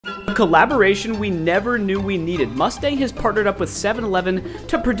collaboration we never knew we needed. Mustang has partnered up with 7-Eleven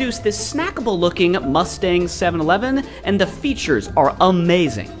to produce this snackable looking Mustang 7-Eleven, and the features are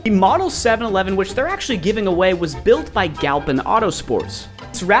amazing. The Model 7-Eleven, which they're actually giving away, was built by Galpin Autosports.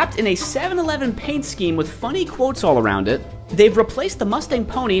 It's wrapped in a 7-Eleven paint scheme with funny quotes all around it. They've replaced the Mustang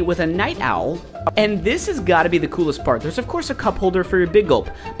pony with a night owl, and this has got to be the coolest part. There's of course a cup holder for your Big Gulp,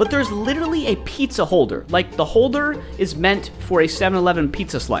 but there's literally a pizza holder. Like, the holder is meant for a 7-Eleven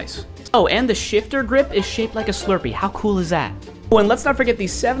pizza slice. Oh, and the shifter grip is shaped like a Slurpee. How cool is that? Oh, and let's not forget the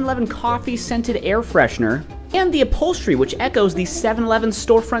 7-Eleven coffee scented air freshener, and the upholstery, which echoes the 7-Eleven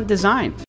storefront design.